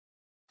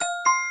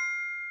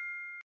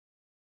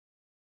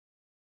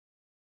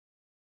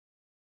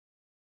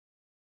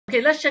Okay,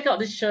 let's check out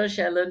this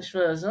challenge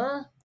first.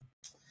 Huh?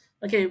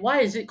 Okay, why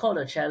is it called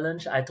a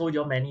challenge? I told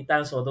you many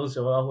times for those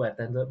of you who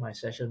attended my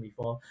session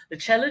before. The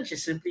challenge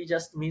is simply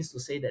just means to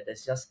say that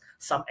there's just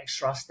some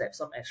extra steps,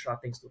 some extra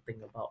things to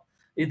think about.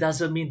 It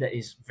doesn't mean that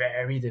it's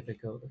very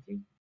difficult. Okay.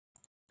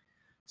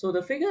 So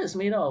the figure is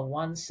made out of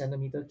 1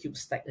 centimeter cube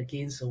stacked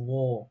against a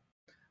wall.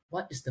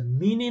 What is the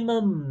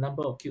minimum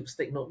number of cubes?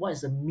 Take note, what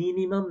is the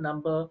minimum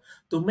number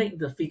to make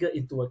the figure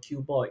into a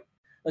cuboid?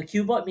 A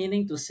cuboid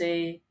meaning to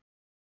say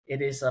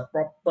it is a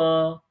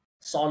proper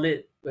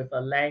solid with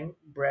a length,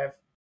 breadth,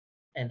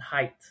 and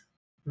height,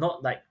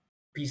 not like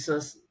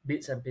pieces,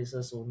 bits and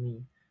pieces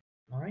only.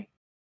 All right.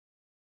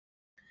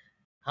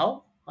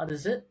 How? How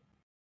does it?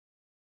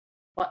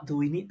 What do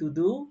we need to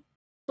do?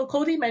 So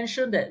Cody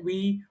mentioned that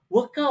we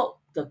work out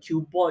the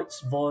cuboid's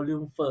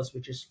volume first,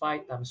 which is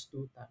 5 times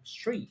 2 times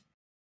 3.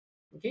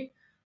 Okay.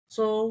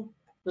 So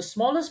the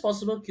smallest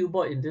possible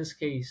cuboid in this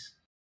case,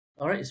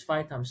 all right, is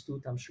 5 times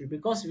 2 times 3.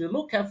 Because if you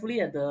look carefully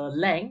at the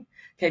length,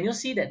 can you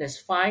see that there's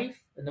 5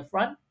 in the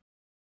front,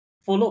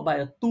 followed by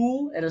a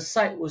 2 at the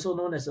side, also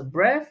known as a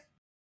breadth,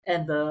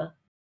 and the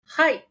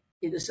height,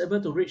 it is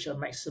able to reach a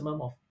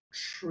maximum of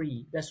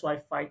 3. That's why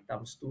 5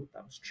 times 2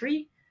 times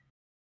 3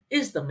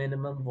 is the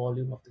minimum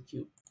volume of the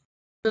cube.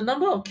 The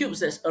number of cubes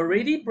that's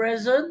already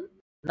present,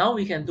 now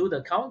we can do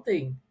the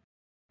counting.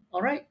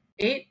 All right,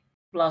 8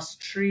 plus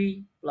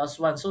 3 plus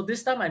 1. So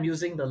this time I'm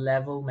using the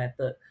level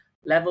method.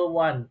 Level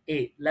 1,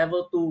 8.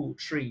 Level 2,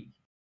 3.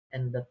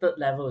 And the third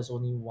level is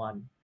only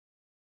 1.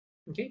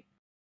 Okay,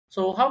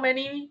 so how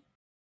many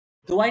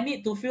do I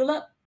need to fill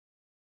up?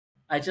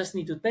 I just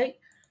need to take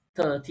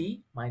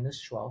 30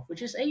 minus 12,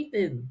 which is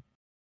 18.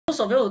 Most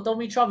of you who told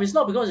me 12 is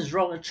not because it's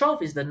wrong.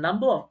 12 is the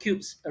number of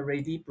cubes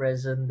already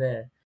present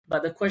there.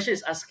 But the question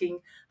is asking,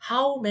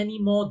 how many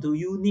more do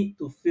you need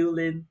to fill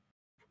in,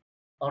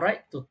 all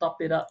right, to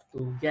top it up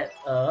to get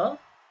a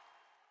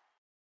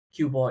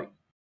cuboid?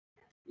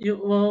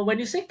 When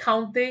you say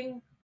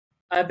counting,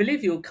 I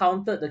believe you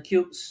counted the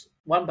cubes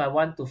one by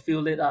one to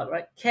fill it up,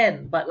 right?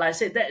 Can, but like I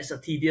said, that is a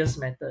tedious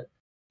method.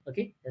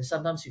 Okay, and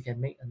sometimes you can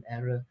make an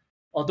error,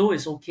 although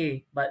it's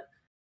okay. But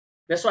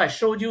that's why I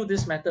showed you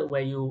this method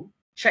where you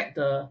check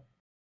the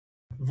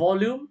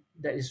volume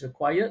that is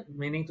required,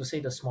 meaning to say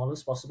the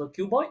smallest possible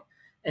cuboid,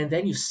 and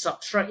then you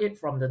subtract it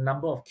from the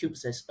number of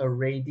cubes that's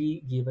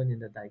already given in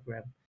the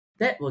diagram.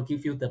 That will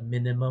give you the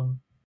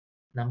minimum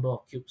number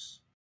of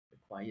cubes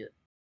required.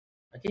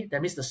 Okay,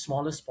 that means the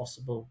smallest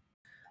possible.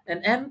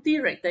 An empty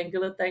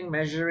rectangular tank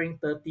measuring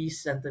 30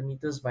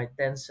 centimeters by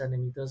 10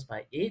 centimeters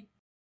by 8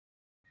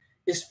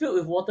 is filled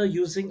with water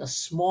using a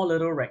small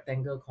little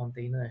rectangle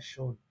container as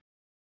shown.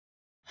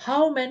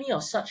 How many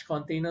of such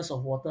containers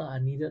of water are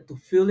needed to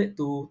fill it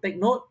to, take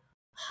note,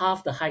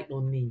 half the height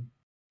only?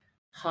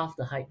 Half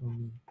the height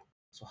only.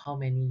 So how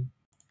many?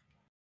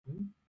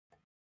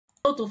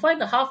 So to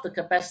find the half the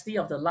capacity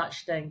of the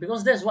large tank,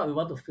 because that's what we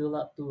want to fill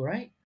up to,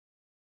 right?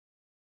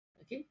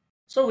 Okay.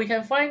 So we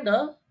can find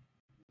the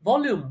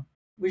volume,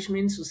 which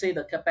means to say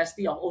the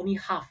capacity of only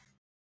half.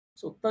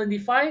 So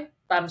 35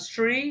 times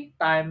 3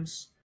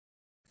 times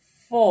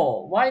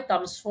 4. Why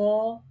times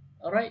 4?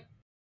 All right,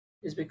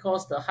 is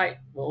because the height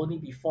will only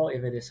be 4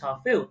 if it is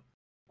half filled.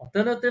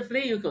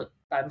 Alternatively, you could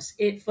times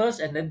 8 first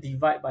and then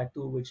divide by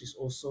 2, which is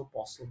also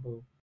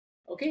possible.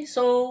 Okay,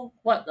 so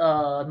what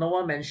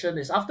Noah mentioned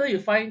is after you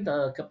find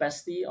the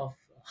capacity of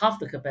half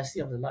the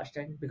capacity of the large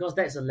tank, because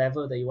that's the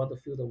level that you want to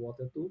fill the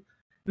water to,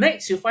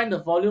 next you find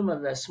the volume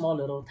of that small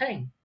little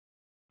tank,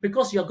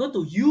 because you're going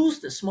to use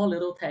the small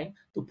little tank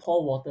to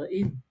pour water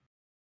in.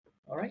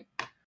 All right,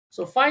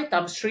 so 5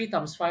 times 3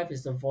 times 5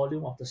 is the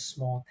volume of the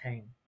small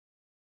tank.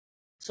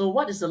 So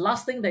what is the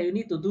last thing that you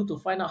need to do to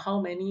find out how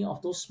many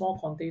of those small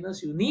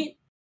containers you need?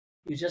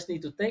 You just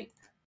need to take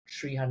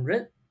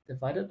 300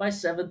 divided by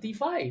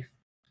 75.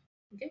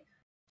 Okay,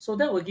 so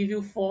that will give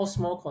you 4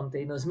 small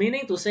containers,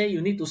 meaning to say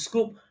you need to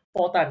scoop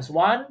 4 times.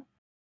 1,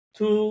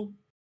 2,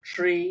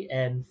 3,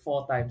 and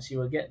 4 times. You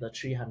will get the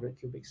 300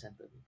 cubic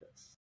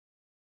centimeters.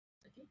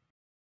 Okay.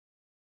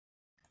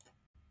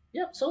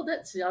 Yep, so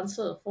that's the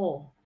answer for